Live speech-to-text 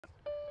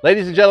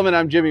Ladies and gentlemen,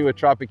 I'm Jimmy with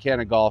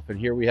Tropicana Golf, and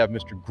here we have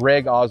Mr.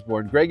 Greg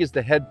Osborne. Greg is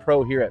the head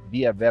pro here at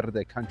Villa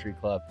Verde Country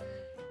Club.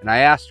 And I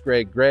asked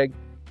Greg,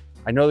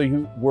 I know that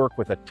you work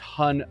with a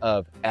ton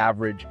of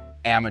average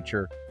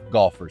amateur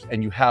golfers,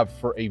 and you have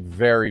for a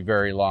very,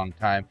 very long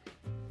time.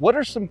 What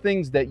are some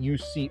things that you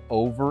see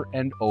over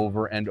and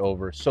over and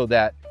over so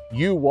that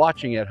you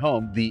watching at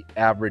home, the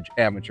average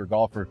amateur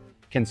golfer,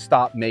 can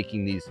stop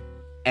making these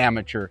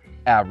amateur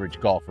average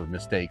golfer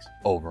mistakes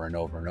over and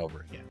over and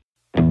over again?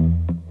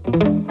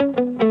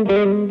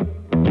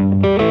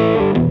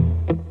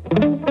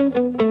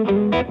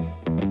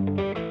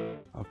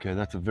 Okay,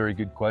 that's a very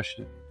good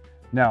question.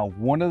 Now,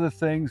 one of the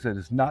things that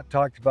is not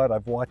talked about,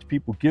 I've watched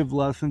people give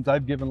lessons,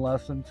 I've given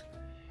lessons,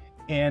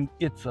 and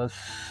it's a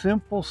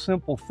simple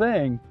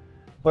thing,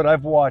 but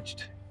I've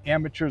watched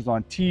amateurs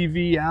on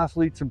TV,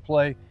 athletes in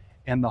play,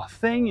 and the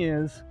thing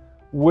is,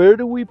 where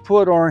do we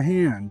put our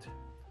hand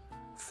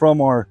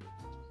from our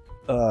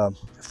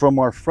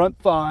front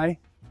thigh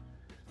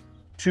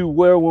to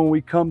where when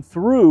we come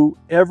through,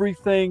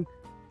 everything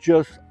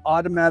just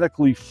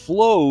automatically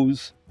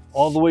flows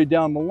all the way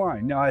down the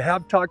line. Now, I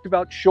have talked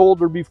about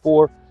shoulder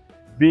before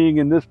being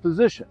in this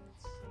position,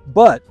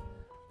 but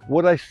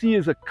what I see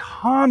as a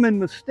common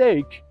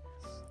mistake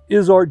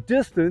is our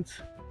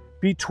distance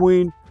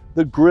between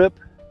the grip,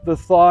 the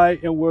thigh,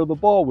 and where the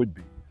ball would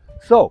be.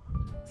 So,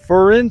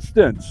 for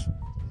instance,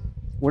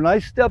 when I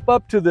step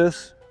up to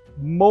this,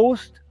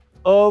 most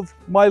of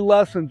my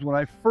lessons, when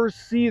I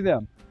first see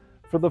them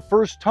for the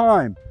first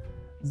time,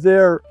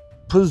 their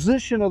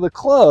position of the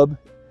club,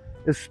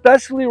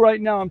 especially right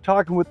now I'm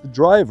talking with the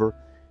driver,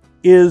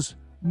 is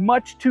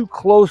much too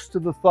close to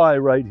the thigh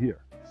right here.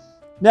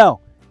 Now,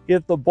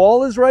 if the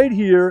ball is right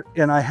here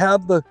and I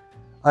have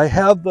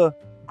the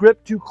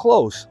grip too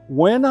close,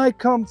 when I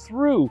come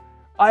through,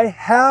 I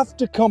have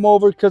to come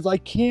over because I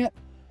can't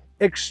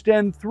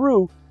extend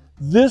through.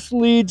 This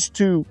leads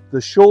to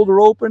the shoulder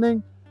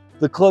opening,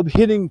 the club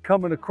hitting,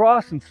 coming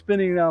across and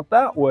spinning out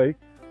that way.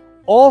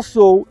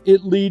 Also,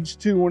 it leads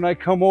to when I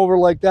come over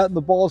like that and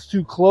the ball's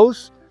too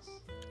close,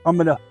 I'm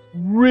gonna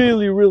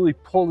really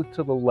pull it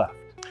to the left.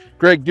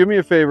 Greg, do me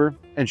a favor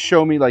and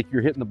show me like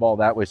you're hitting the ball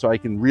that way so I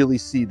can really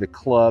see the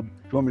club. Do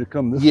you want me to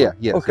come this way?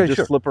 Yeah. Okay, so just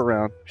sure. flip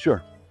around.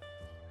 Sure.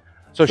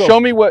 So show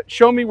me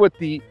what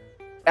the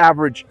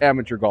average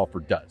amateur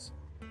golfer does.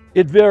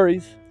 It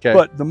varies, Okay.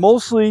 but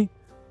mostly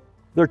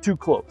they're too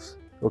close.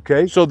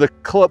 Okay. So the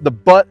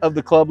butt of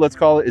the club, let's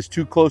call it, is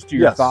too close to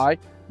your Yes. thigh.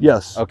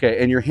 Yes.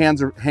 Okay, and your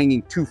hands are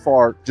hanging too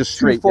far, just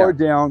straight too far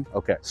down. down.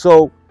 Okay.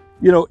 So,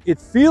 you know, it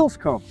feels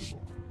comfortable.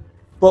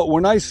 But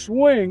when I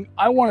swing,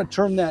 I want to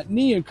turn that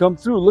knee and come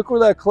through. Look where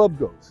that club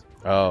goes.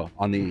 Oh,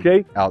 on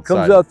the outside.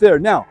 Comes out there.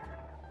 Now,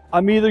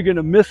 I'm either going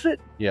to miss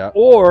it, Yeah.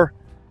 or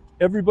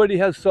everybody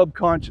has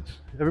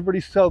subconscious.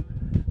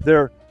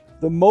 The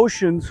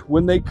motions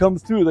when they come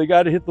through, they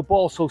got to hit the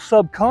ball. So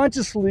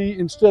subconsciously,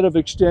 instead of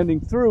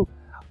extending through,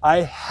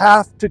 I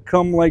have to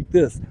come like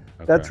this.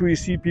 Okay. That's where you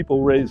see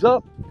people raise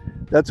up.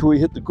 That's where we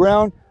hit the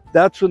ground.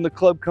 That's when the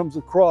club comes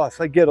across.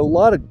 I get a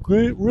lot of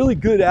really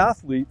good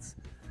athletes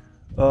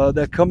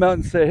that come out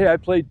and say, hey, I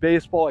played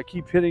baseball, I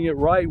keep hitting it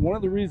right. One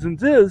of the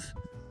reasons is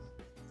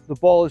the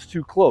ball is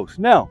too close.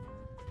 Now,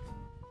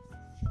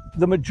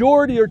 the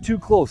majority are too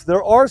close.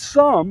 There are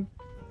some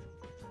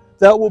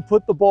that will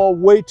put the ball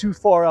way too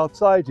far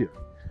outside here.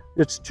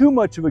 It's too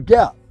much of a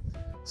gap.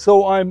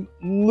 So I'm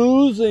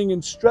losing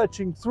and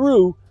stretching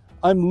through,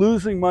 I'm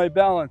losing my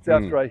balance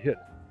after I hit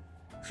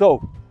it.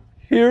 So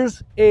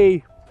here's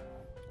a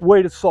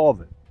way to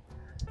solve it.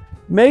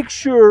 Make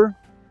sure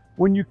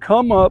when you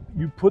come up,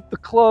 you put the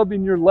club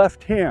in your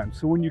left hand.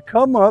 So when you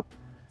come up,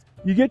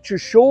 you get your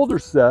shoulder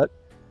set,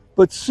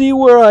 but see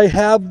where I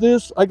have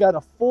this? I got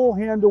a full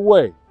hand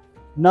away,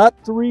 not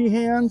three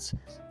hands,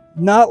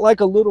 not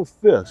like a little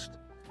fist.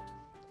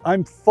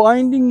 I'm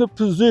finding the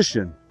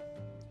position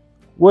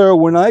where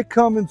when I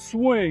come and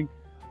swing,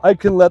 I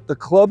can let the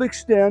club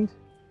extend,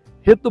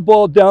 hit the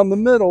ball down the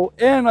middle,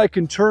 and I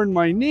can turn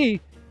my knee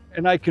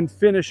and I can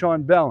finish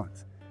on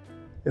balance.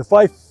 If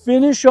I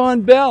finish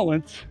on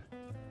balance,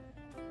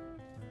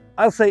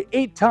 I'll say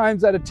 8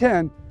 times out of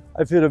 10,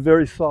 I've hit a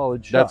very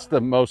solid shot.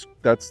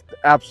 That's the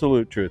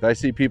absolute truth. I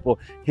see people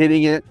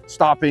hitting it,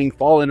 stopping,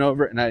 falling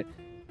over, and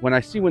when I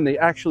see when they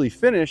actually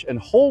finish and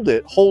hold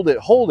it,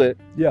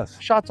 Yes.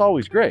 the shot's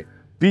always great.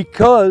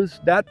 Because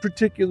that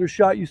particular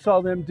shot you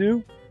saw them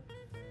do,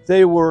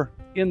 they were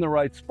in the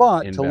right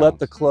spot to let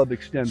the club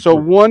extend. So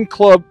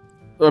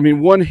through.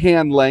 one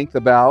hand length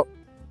about,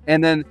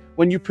 and then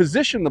when you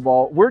position the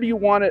ball, where do you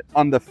want it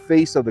on the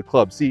face of the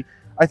club? See,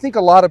 I think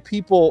a lot of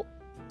people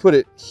put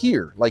it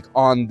here, like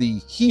on the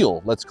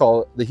heel, let's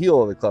call it the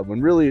heel of the club, when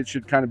really it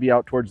should kind of be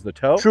out towards the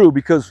toe. True,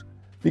 because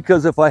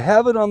if I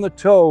have it on the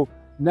toe,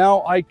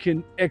 now I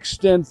can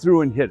extend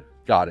through and hit it.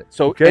 Got it.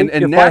 So, okay? and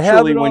if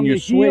naturally when you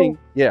heel, swing,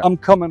 yeah, I'm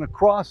coming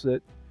across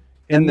it.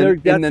 And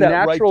in the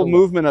natural right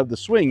movement of the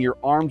swing, your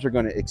arms are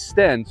going to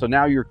extend. So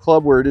now your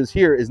club where it is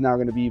here is now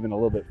going to be even a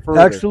little bit further.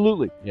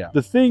 Absolutely. Yeah.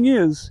 The thing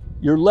is,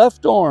 your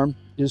left arm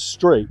is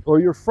straight, or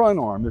your front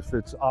arm if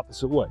it's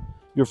opposite way.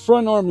 your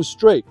front arm is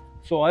straight.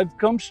 So I've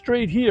come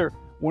straight here.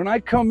 When I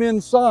come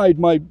inside,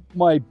 my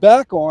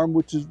back arm,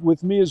 which is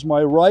with me is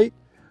my right,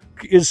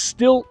 is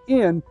still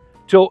in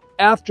till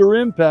after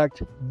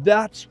impact.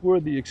 That's where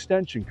the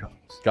extension comes.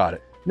 Got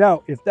it.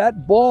 Now, if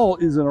that ball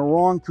is in a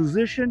wrong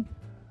position,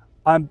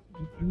 I'm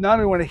not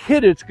only when I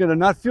hit it, it's going to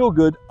not feel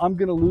good. I'm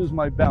going to lose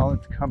my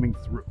balance coming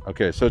through.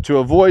 Okay, so to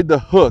avoid the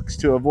hooks,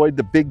 to avoid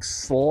the big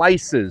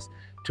slices,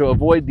 to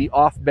avoid the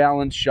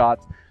off-balance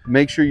shots,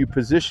 make sure you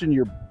position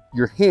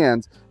your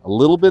hands a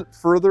little bit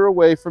further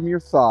away from your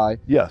thigh.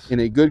 Yes.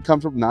 In a good,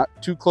 comfortable, not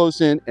too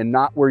close in and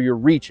not where you're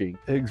reaching.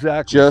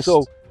 Exactly. Just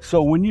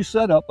so when you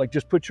set up, like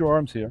just put your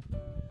arms here.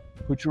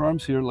 Put your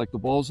arms here like the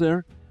ball's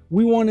there.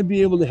 We want to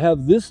be able to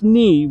have this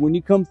knee when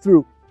you come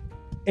through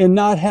and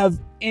not have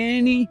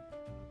any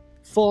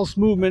false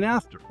movement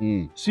after.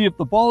 See, if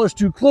the ball is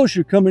too close,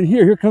 you're coming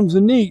here. Here comes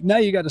the knee. Now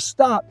you got to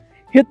stop,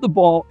 hit the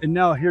ball, and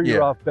now here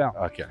you're off balance.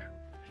 Okay.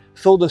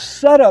 So the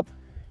setup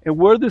and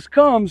where this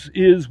comes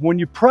is when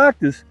you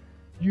practice,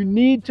 you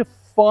need to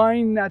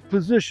find that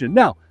position.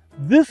 Now,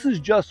 this is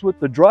just with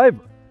the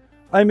driver.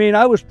 I mean,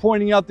 I was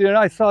pointing out there, and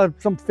I saw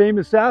some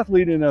famous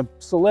athlete in a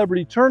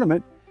celebrity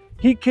tournament.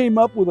 He came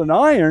up with an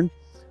iron.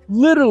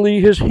 Literally,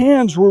 his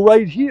hands were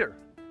right here.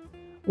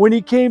 When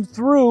he came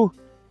through,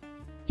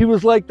 he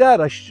was like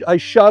that. I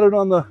shot it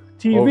on the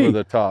TV. Over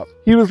the top.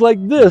 He was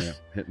like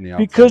this, hitting the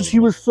outside because he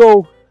was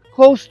so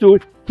close to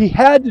it. He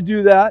had to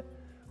do that.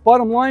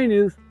 Bottom line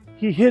is,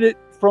 he hit it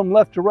from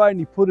left to right and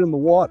he put it in the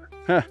water.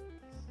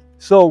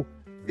 So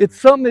it's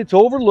something that's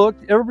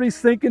overlooked. Everybody's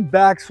thinking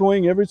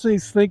backswing,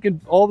 everybody's thinking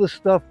all this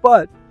stuff,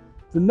 but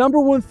the number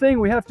one thing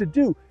we have to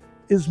do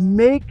is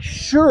make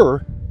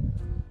sure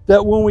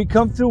that when we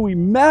come through, we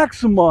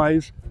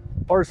maximize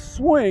our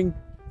swing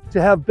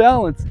to have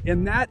balance,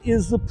 and that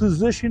is the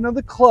position of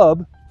the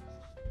club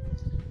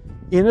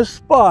in a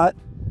spot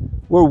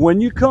where when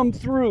you come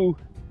through,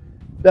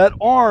 that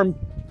arm,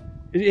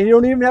 and you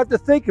don't even have to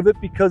think of it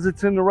because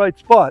it's in the right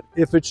spot.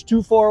 If it's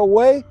too far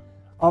away,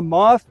 I'm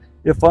off.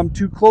 If I'm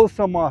too close,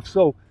 I'm off.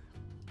 So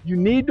you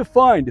need to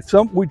find, if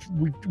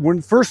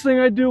when first thing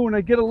I do when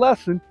I get a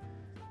lesson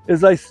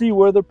is I see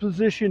where the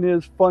position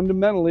is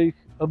fundamentally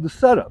of the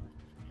setup.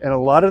 And a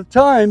lot of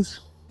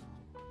times,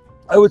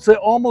 I would say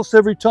almost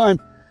every time,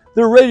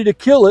 they're ready to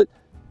kill it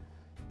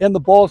and the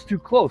ball's too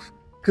close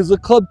because the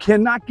club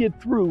cannot get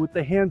through with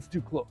the hands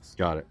too close.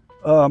 Got it.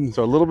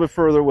 So a little bit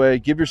further away,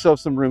 give yourself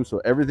some room so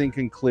everything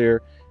can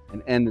clear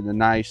and end in a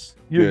nice,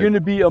 You're going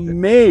to be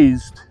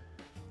amazed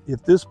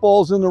if this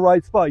ball's in the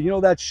right spot. You know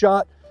that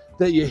shot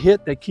that you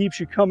hit that keeps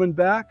you coming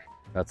back?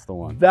 That's the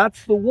one.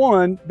 That's the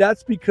one.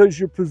 That's because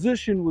your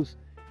position was,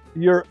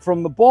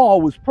 from the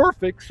ball was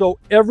perfect, so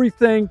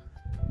everything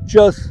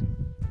just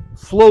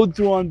flowed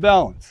through on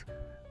balance.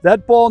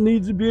 That ball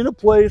needs to be in a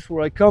place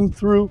where I come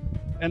through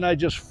and I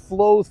just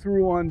flow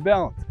through on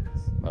balance.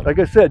 Like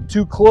I said,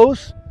 too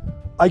close,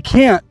 I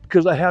can't,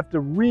 because I have to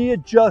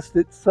readjust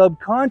it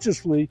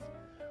subconsciously,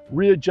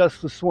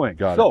 readjust the swing.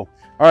 Got it. All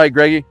right,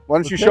 Greggy, why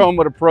don't you show them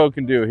what a pro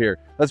can do here?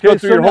 Let's go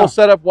through your whole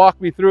setup, walk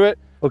me through it.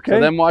 Okay. So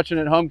them watching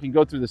at home can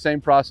go through the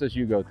same process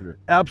you go through.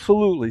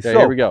 Absolutely. Okay, so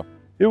here we go.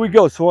 Here we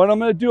go. So what I'm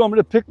going to do, I'm going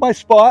to pick my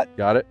spot.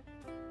 Got it.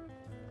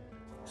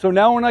 So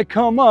now when I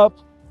come up,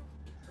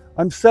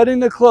 I'm setting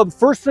the club.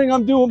 First thing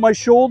I'm doing with my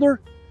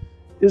shoulder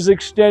is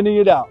extending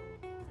it out.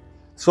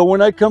 So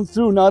when I come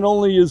through, not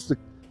only is the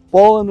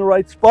ball in the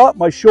right spot,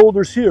 my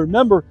shoulder's here.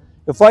 Remember,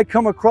 if I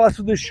come across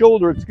with this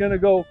shoulder, it's going to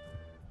go,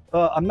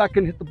 I'm not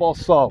going to hit the ball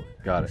solid.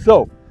 Got it.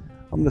 So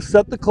I'm going to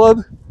set the club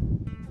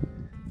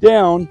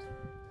down,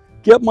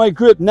 get my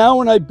grip. Now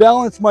when I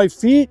balance my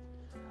feet,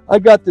 I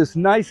got this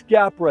nice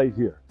gap right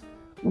here,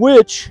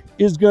 which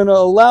is going to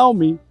allow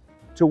me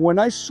to, when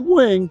I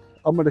swing,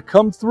 I'm going to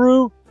come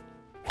through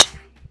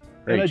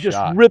and I just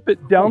rip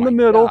it down the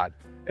middle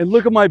and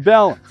look at my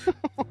balance.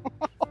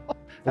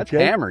 That's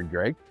hammered,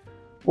 Greg.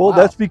 Well,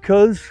 that's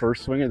because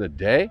first swing of the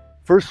day.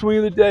 First swing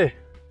of the day.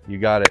 You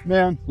got it,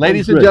 man.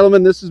 Ladies and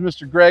gentlemen, this is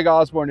Mr. Greg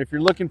Osborne. If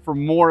you're looking for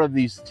more of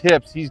these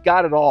tips, he's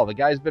got it all. The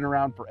guy's been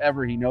around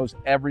forever. He knows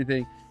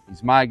everything.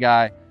 He's my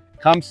guy.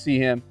 Come see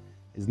him.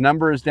 His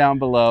number is down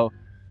below.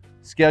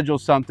 Schedule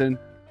something.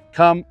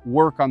 Come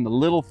work on the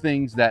little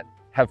things that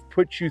have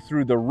put you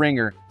through the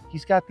ringer.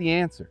 He's got the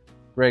answer.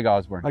 Greg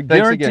Osborne.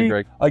 Thanks again,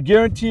 Greg. I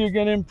guarantee you're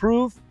going to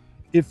improve.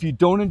 If you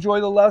don't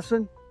enjoy the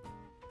lesson,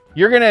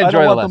 you're going to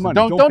enjoy the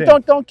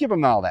lesson. Don't give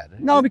him all that.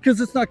 No, because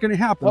it's not going to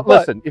happen. Well,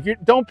 listen, if you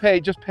don't pay,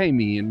 just pay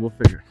me and we'll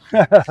figure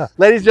it.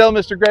 Ladies and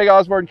gentlemen, Mr. Greg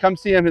Osborne, come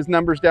see him. His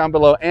number's down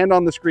below and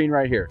on the screen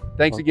right here.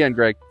 Thanks again,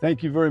 Greg.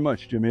 Thank you very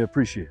much, Jimmy. I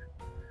appreciate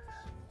it.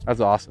 That's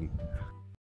awesome.